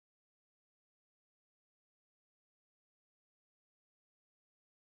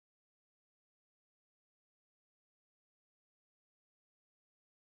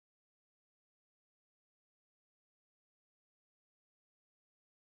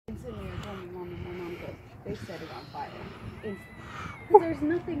they set it on fire. Because there's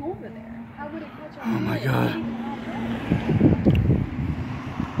nothing over there. How would it catch on fire? Oh my God.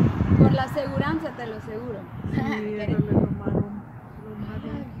 Por la seguranza te lo seguro.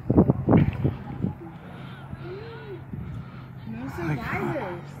 No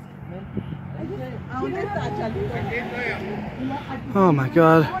survivors. Oh my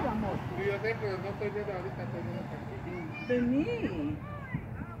God.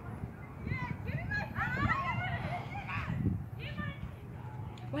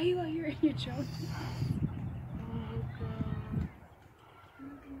 Why are you out here in your joke?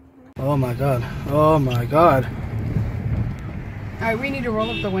 Oh my God. Oh my God. Alright, we need to roll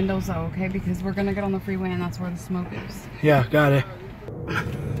up the windows though, okay? Because we're gonna get on the freeway and that's where the smoke is. Yeah, got it.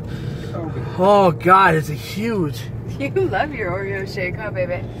 Oh God, it's a huge. You love your Oreo shake, huh,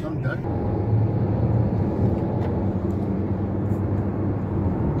 baby? I'm done.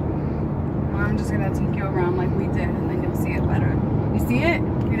 Well, I'm just gonna take you around like we did and then you'll see it better. You see it?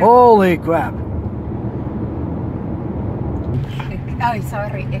 You know? Holy crap. Oh,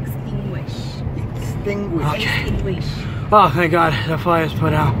 sorry, extinguish. Extinguish. Okay. Extinguish. Oh, thank God, the fire's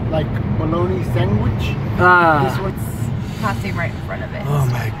put out. Like bologna sandwich? This Ah. one's... Passing right in front of it. Oh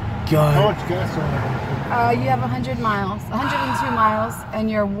my How God. much gas on it? You have 100 miles, 102 miles, and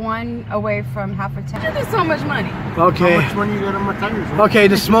you're one away from half a tank. There's so much money. Okay. How much money you got on my tires? Right? Okay,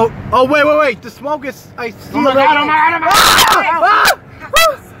 the smoke. Oh, wait. The smoke is. I see Oh my it. God, oh my God, oh my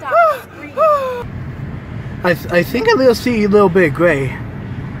God! Stop screaming. I think I see a little bit gray.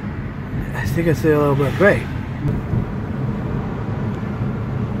 I think I see a little bit gray.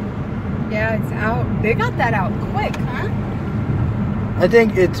 Yeah, it's out. They got that out quick, huh? I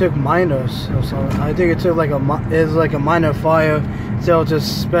think it took minors or something. I think it took like it's like a minor fire, so it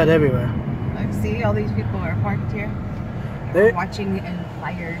just spread everywhere. Like, see, all these people are parked here. They- Watching a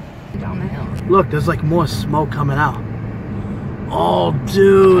fire down the hill. Look, there's like more smoke coming out. Oh,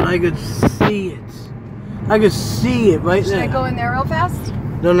 dude, I could see it. I could see it right Should there. I go in there real fast?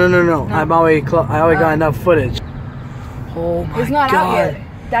 No. I'm already I already got enough footage. Oh my It's not God. out yet.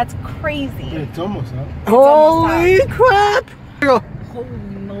 That's crazy. Yeah, it's almost out. Holy crap! Holy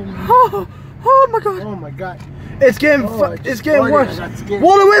moly. Oh my God! Oh my God. It's getting Oh, it's getting I worse. got scared.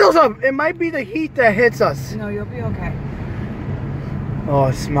 Roll the windows up. It might be the heat that hits us. No, you'll be okay. Oh,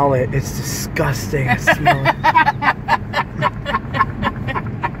 I smell it. It's disgusting. I smell it.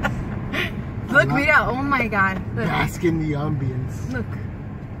 Look, mira. Oh my God. Look. Bask in the ambience. Look.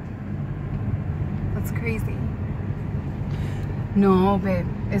 That's crazy. No, babe.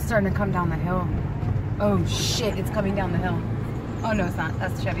 It's starting to come down the hill. Oh, shit. It's coming down the hill. Oh, no, it's not.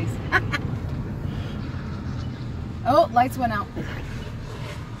 That's Chevy's. Oh, lights went out.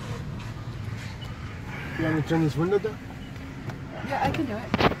 You want me to turn this window down? Yeah, I can do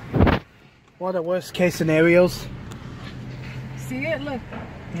it. One of the worst case scenarios. See it? Look.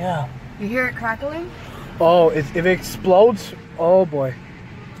 Yeah. You hear it crackling? Oh, if it explodes, oh boy.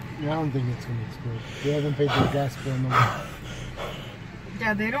 Yeah, I don't think it's gonna explode. They haven't paid their gas bill no more.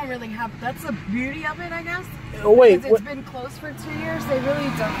 Yeah, they don't really have... That's the beauty of it, I guess. Oh, wait. Because it's been closed for 2 years. They really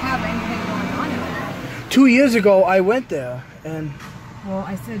don't have anything going on in there. 2 years ago, I went there, and Well,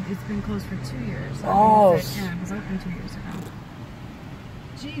 I said it's been closed for 2 years. So Oh. yeah, it was open 2 years ago.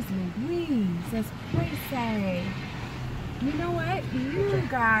 Jeez Louise, that's crazy. You know what? You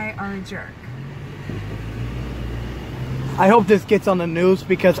guy are a jerk. I hope this gets on the news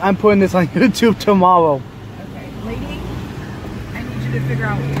because I'm putting this on YouTube tomorrow. Okay, lady, I need you to figure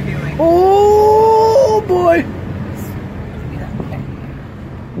out what you're doing. Oh boy.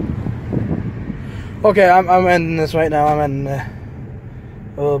 Okay, I'm ending this right now. I'm ending.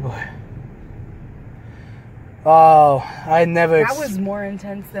 Oh boy. Oh, I never. That was more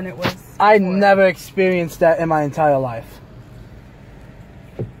intense than it was. I before. never experienced that in my entire life.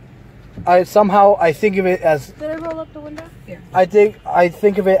 I think of it as. Did I roll up the window? Yeah. I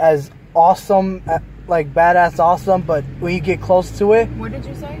think of it as awesome, like badass awesome. But when you get close to it, What did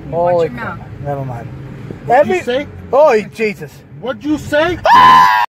you say? holy Watch your crap! mouth. Never mind. What'd you say? Oh Jesus! What'd you say?